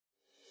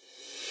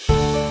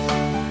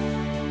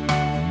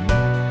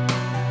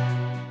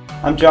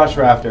I'm Josh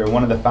Rafter,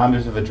 one of the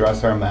founders of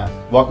Address Our Mess.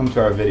 Welcome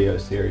to our video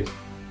series.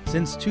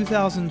 Since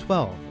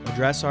 2012,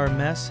 Address Our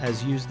Mess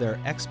has used their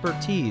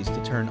expertise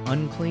to turn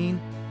unclean,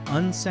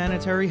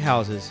 unsanitary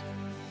houses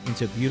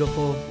into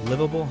beautiful,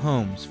 livable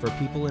homes for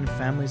people and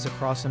families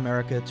across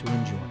America to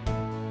enjoy.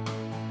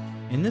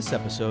 In this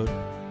episode,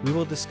 we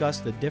will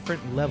discuss the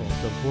different levels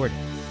of hoarding.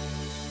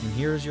 And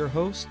here's your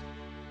host,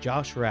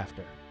 Josh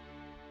Rafter.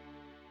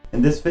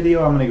 In this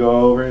video, I'm going to go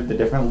over the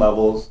different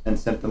levels and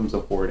symptoms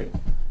of hoarding.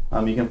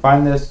 You can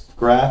find this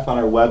graph on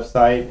our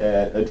website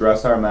at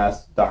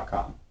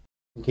addressourmess.com.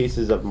 In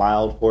cases of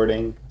mild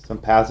hoarding, some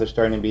paths are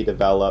starting to be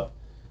developed.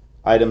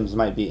 Items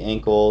might be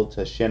ankle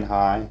to shin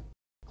high.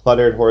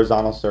 Cluttered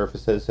horizontal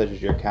surfaces such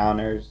as your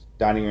counters,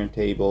 dining room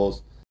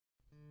tables.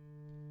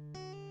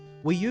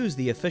 We use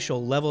the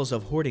official Levels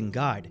of Hoarding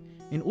guide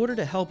in order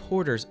to help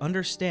hoarders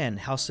understand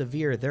how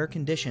severe their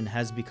condition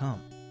has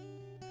become.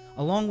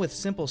 Along with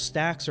simple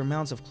stacks or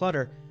mounds of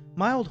clutter,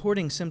 mild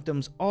hoarding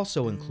symptoms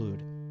also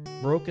include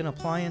broken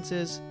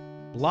appliances,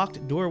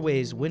 blocked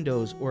doorways,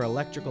 windows, or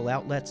electrical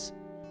outlets,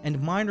 and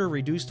minor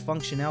reduced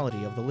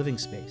functionality of the living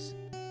space.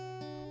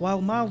 While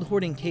mild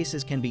hoarding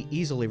cases can be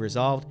easily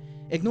resolved,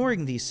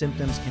 ignoring these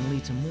symptoms can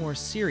lead to more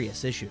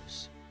serious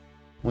issues.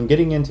 When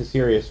getting into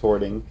serious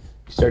hoarding,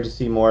 you start to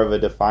see more of a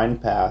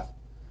defined path.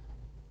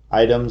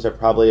 Items are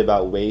probably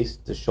about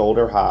waist to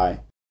shoulder high.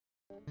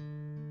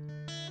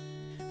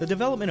 The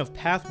development of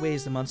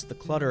pathways amongst the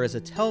clutter is a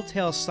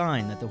telltale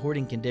sign that the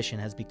hoarding condition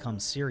has become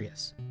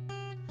serious.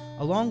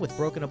 Along with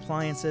broken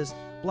appliances,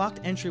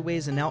 blocked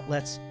entryways and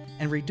outlets,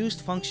 and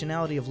reduced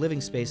functionality of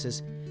living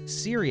spaces,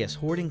 serious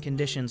hoarding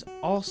conditions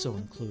also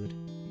include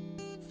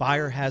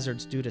fire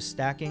hazards due to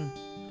stacking,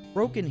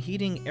 broken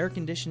heating, air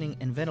conditioning,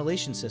 and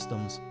ventilation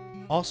systems,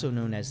 also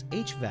known as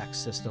HVAC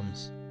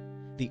systems,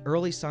 the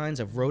early signs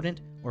of rodent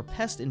or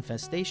pest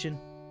infestation,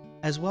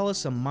 as well as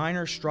some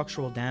minor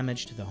structural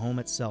damage to the home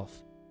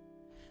itself.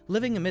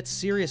 Living amidst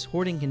serious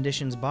hoarding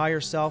conditions by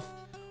yourself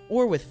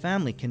or with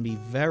family can be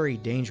very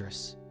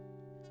dangerous.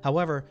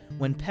 However,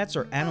 when pets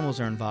or animals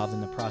are involved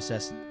in the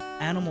process,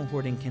 animal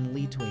hoarding can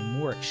lead to a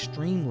more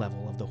extreme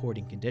level of the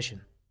hoarding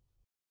condition.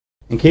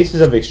 In cases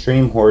of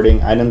extreme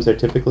hoarding, items are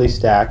typically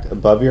stacked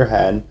above your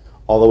head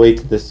all the way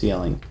to the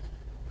ceiling.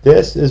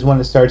 This is when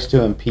it starts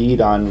to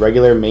impede on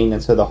regular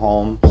maintenance of the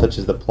home, such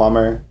as the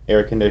plumber,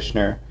 air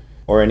conditioner,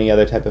 or any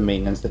other type of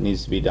maintenance that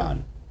needs to be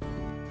done.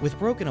 With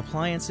broken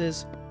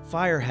appliances,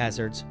 fire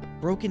hazards,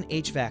 broken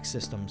HVAC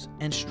systems,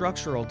 and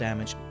structural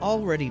damage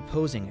already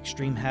posing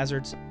extreme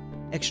hazards,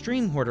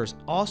 extreme hoarders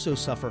also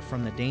suffer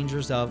from the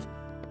dangers of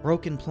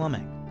broken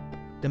plumbing,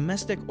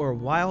 domestic or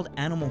wild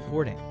animal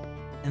hoarding,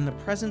 and the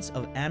presence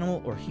of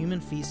animal or human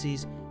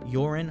feces,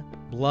 urine,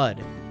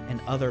 blood, and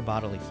other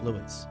bodily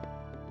fluids.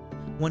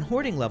 When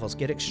hoarding levels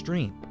get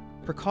extreme,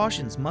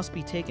 precautions must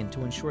be taken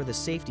to ensure the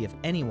safety of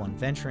anyone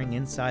venturing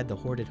inside the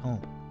hoarded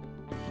home.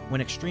 When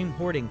extreme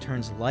hoarding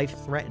turns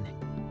life-threatening,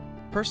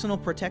 personal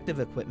protective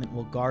equipment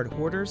will guard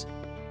hoarders,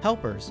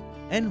 helpers,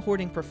 and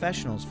hoarding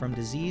professionals from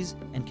disease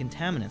and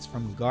contaminants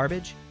from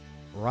garbage,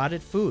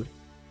 rotted food,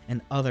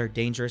 and other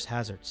dangerous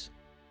hazards.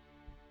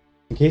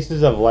 In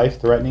cases of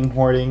life-threatening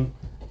hoarding,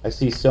 I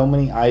see so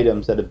many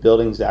items that a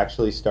building is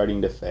actually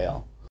starting to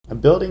fail. A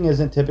building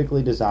isn't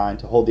typically designed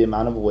to hold the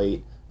amount of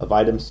weight of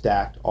items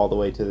stacked all the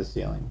way to the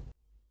ceiling.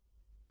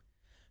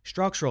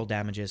 Structural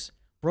damages,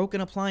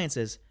 broken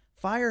appliances,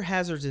 fire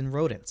hazards in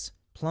rodents,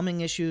 plumbing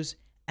issues,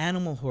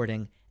 animal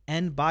hoarding,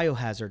 and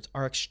biohazards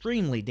are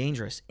extremely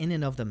dangerous in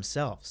and of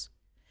themselves.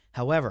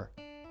 However,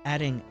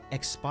 adding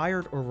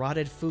expired or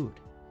rotted food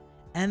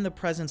and the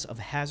presence of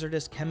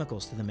hazardous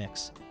chemicals to the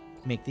mix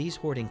make these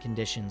hoarding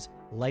conditions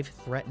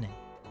life-threatening.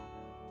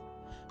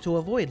 To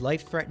avoid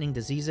life-threatening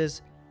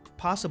diseases,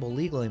 possible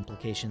legal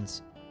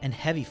implications, and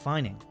heavy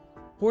fining,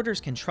 hoarders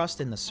can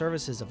trust in the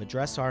services of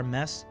Address Our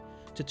Mess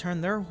to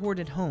turn their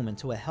hoarded home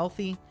into a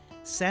healthy,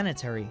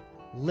 sanitary,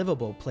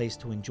 livable place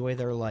to enjoy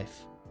their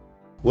life.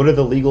 What are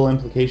the legal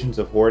implications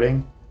of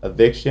hoarding?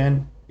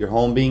 Eviction, your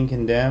home being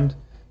condemned,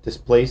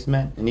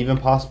 displacement, and even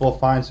possible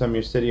fines from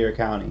your city or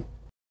county.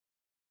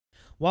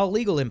 While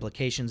legal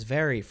implications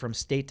vary from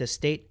state to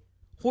state,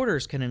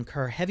 hoarders can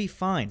incur heavy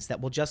fines that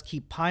will just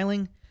keep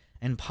piling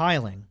and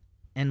piling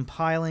and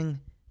piling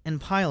and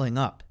piling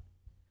up.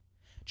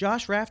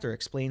 Josh Rafter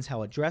explains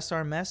how Address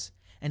Our Mess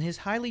and his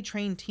highly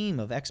trained team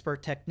of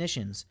expert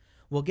technicians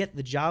will get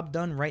the job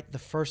done right the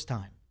first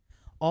time,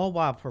 all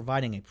while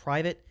providing a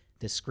private,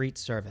 discreet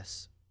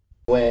service.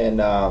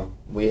 When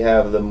we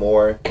have the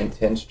more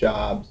intense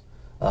jobs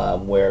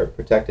where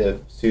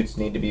protective suits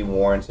need to be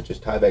worn, such as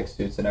Tyvek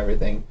suits and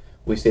everything,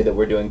 we say that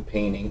we're doing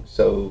painting,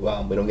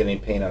 so we don't get any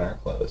paint on our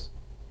clothes.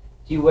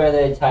 Do you wear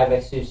the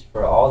Tyvek suits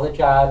for all the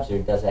jobs, or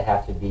does it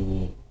have to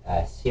be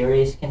a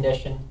serious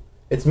condition?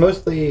 It's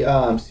mostly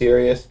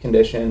serious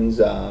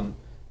conditions.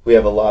 We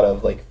have a lot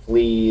of like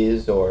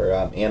fleas or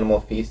animal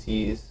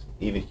feces,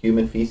 even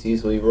human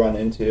feces we run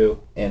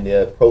into, and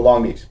the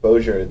prolonged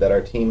exposure that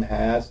our team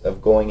has of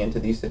going into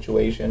these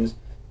situations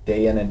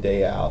day in and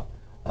day out.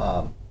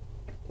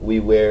 we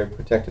wear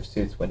protective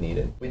suits when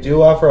needed. We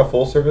do offer a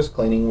full service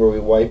cleaning where we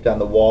wipe down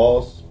the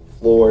walls,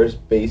 floors,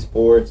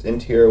 baseboards,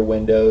 interior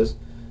windows,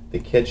 the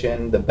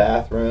kitchen, the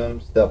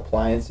bathrooms, the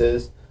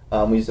appliances.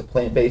 We use a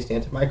plant-based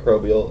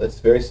antimicrobial. It's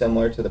very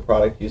similar to the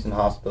product used in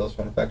hospitals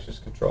for infectious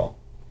control.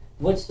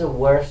 What's the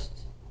worst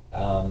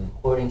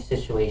hoarding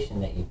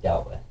situation that you've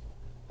dealt with?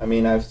 I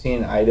mean, I've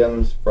seen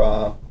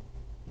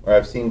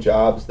I've seen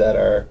jobs that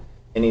are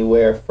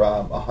anywhere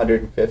from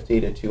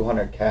 150 to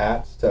 200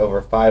 cats to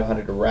over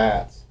 500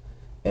 rats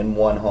in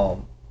one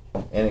home.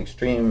 In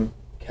extreme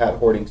cat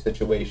hoarding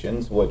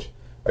situations, which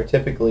are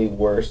typically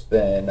worse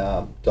than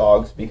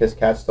dogs because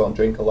cats don't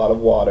drink a lot of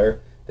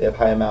water. They have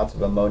high amounts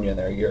of ammonia in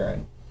their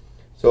urine.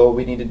 So what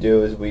we need to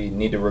do is we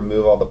need to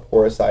remove all the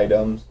porous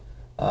items.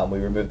 We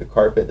remove the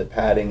carpet, the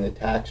padding, the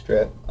tack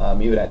strip.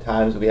 Even at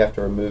times we have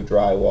to remove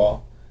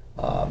drywall.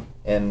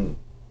 And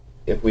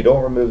if we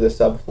don't remove the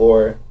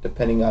subfloor,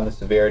 depending on the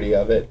severity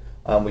of it,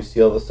 we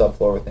seal the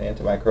subfloor with an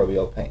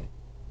antimicrobial paint.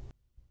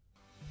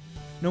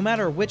 No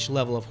matter which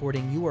level of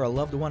hoarding you or a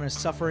loved one is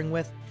suffering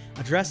with,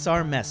 Address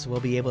Our Mess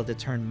will be able to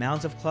turn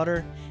mounds of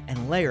clutter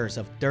and layers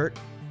of dirt,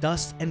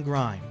 dust, and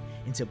grime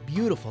into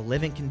beautiful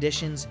living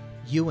conditions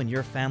you and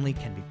your family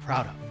can be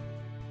proud of.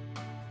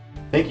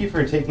 Thank you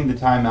for taking the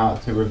time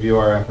out to review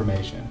our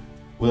information.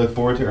 We look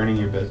forward to earning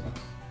your business.